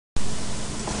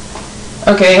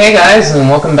Okay, hey guys, and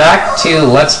welcome back to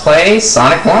Let's Play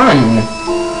Sonic 1.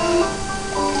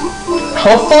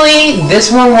 Hopefully,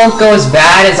 this one won't go as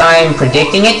bad as I'm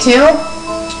predicting it to,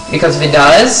 because if it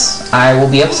does, I will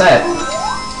be upset.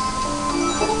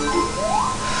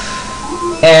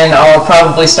 And I'll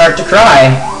probably start to cry.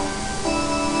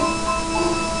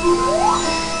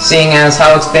 Seeing as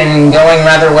how it's been going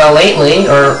rather well lately,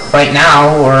 or right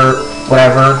now, or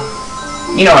whatever.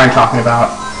 You know what I'm talking about.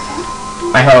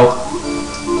 I hope.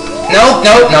 Nope,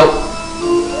 nope, nope.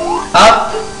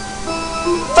 Up.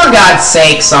 For God's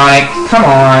sake, Sonic, come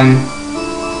on.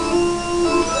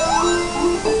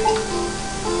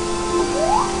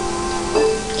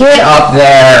 Get up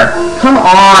there. Come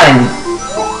on.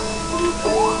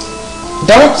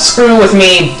 Don't screw with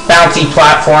me, bouncy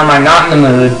platform. I'm not in the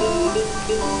mood.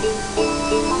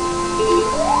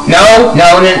 No,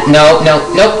 no, no, no,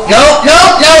 no, no, no,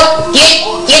 no, no! Get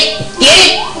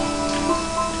it!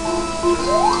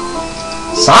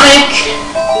 Sonic!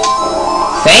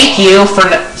 Thank you for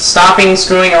stopping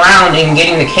screwing around and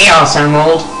getting the Chaos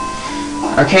Emerald.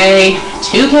 Okay,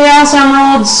 2 Chaos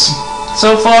Emeralds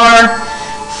so far,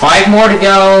 5 more to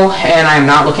go, and I'm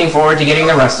not looking forward to getting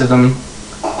the rest of them.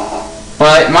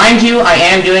 But mind you, I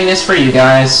am doing this for you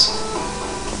guys.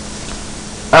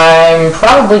 I'm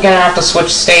probably gonna have to switch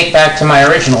state back to my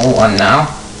original one now.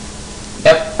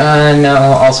 Yep, no,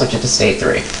 I'll switch it to state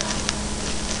 3.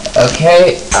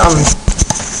 Okay,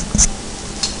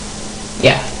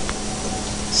 yeah.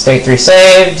 State 3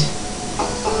 saved.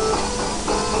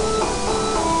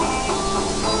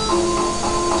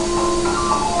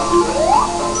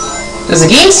 Does the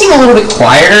game seem a little bit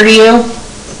quieter to you?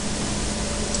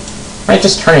 Might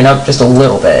just turn it up just a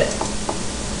little bit.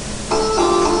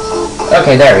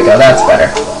 Okay, there we go, that's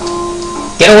better.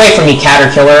 Get away from me,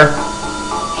 Caterpillar.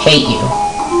 Hate you.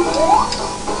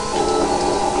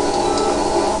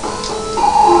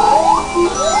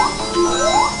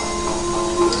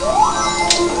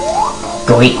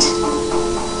 Great.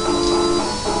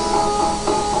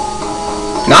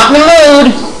 Not in the mood!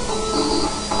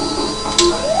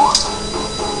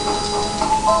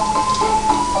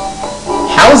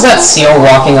 How is that seal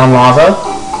walking on lava?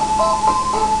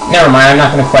 Never mind, I'm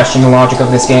not going to question the logic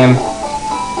of this game.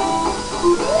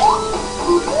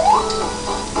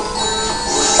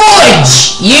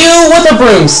 Fudge! You with a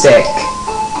broomstick!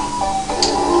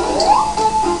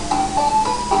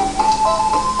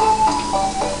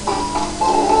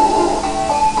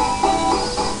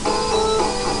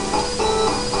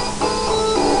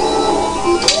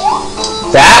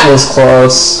 That was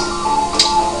close.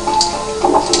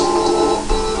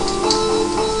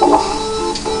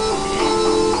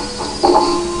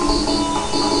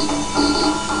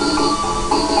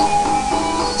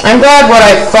 I'm glad what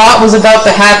I thought was about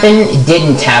to happen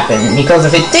didn't happen, because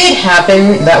if it did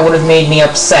happen, that would have made me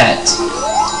upset.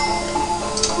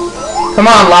 Come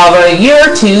on, lava,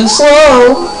 you're too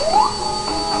slow!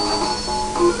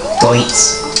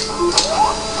 Wait.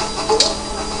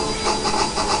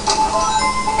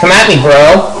 Come at me,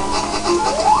 bro.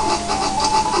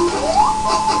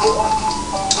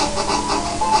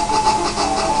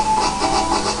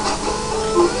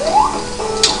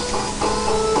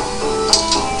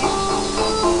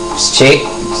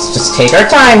 Just take our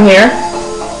time here.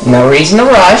 No reason to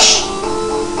rush.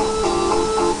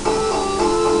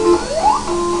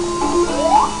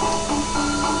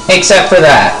 Except for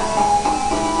that.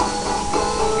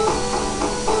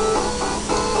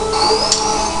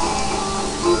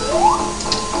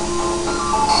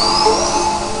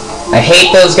 I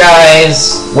hate those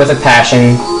guys with a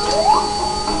passion.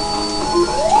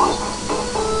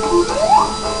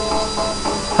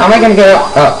 How am I gonna get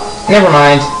up? Oh, never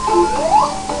mind.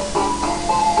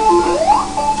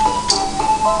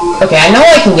 Okay, I know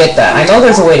I can get that. I know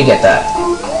there's a way to get that.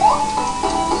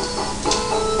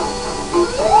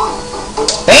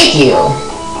 Thank you!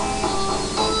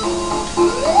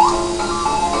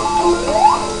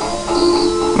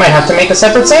 Might have to make a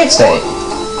separate save state.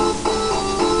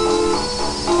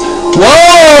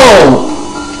 Whoa!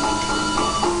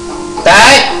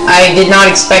 That, I did not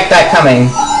expect that coming.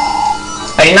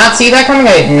 I did not see that coming,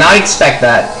 I did not expect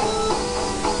that.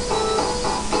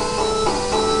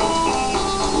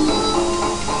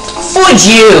 Fudge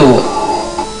you!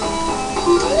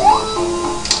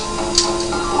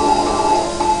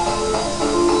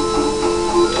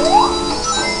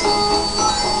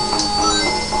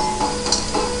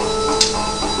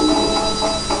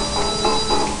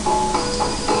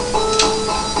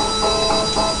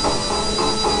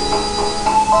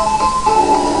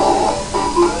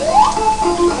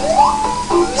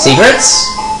 Secrets?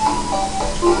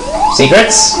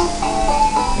 Secrets?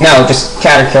 No, just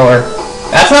Caterpillar.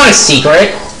 That's not a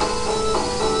secret.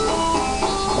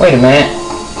 Wait a minute.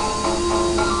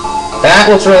 That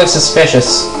looks really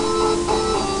suspicious.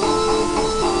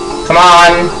 Come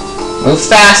on. Move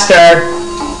faster.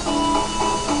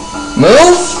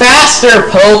 Move faster,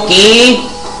 Pokey!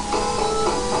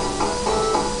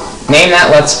 Name that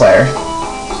Let's Player.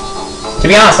 To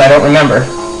be honest, I don't remember.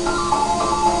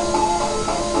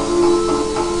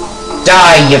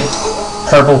 Die, you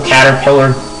purple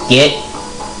caterpillar git.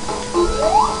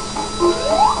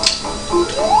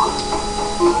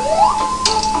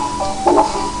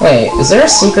 Wait, is there a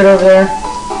secret over there?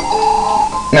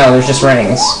 No, there's just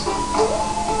rings.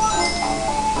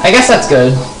 I guess that's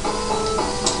good.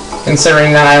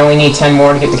 Considering that I only need 10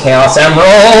 more to get the Chaos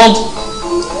Emerald!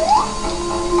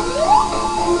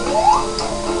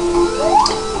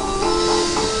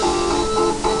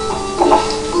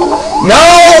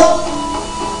 No!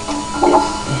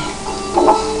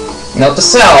 Note to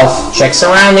self, check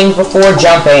surroundings before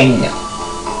jumping.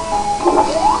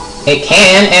 It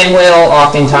can and will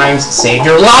oftentimes save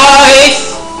your life!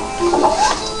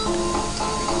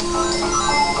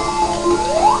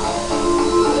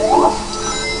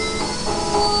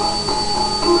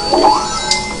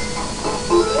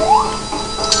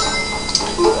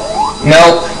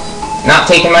 Nope, not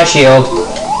taking my shield.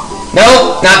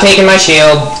 Nope, not taking my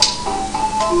shield.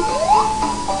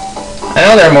 I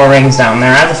know there are more rings down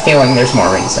there. I have a feeling there's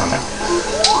more rings down there.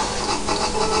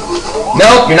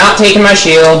 Nope, you're not taking my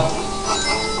shield.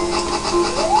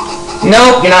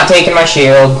 Nope, you're not taking my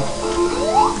shield.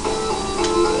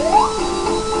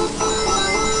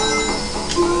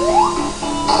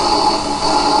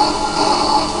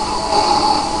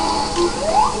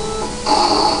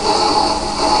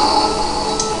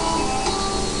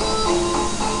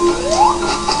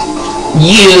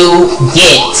 You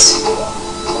get.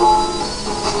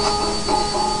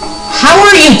 How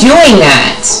are you doing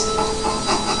that?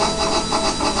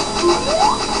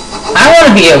 I want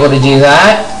to be able to do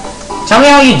that. Tell me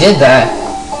how you did that.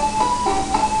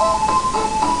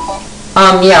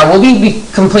 Yeah, we'll be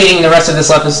completing the rest of this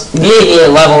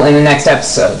level in the next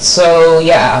episode. So,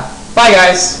 yeah. Bye,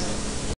 guys.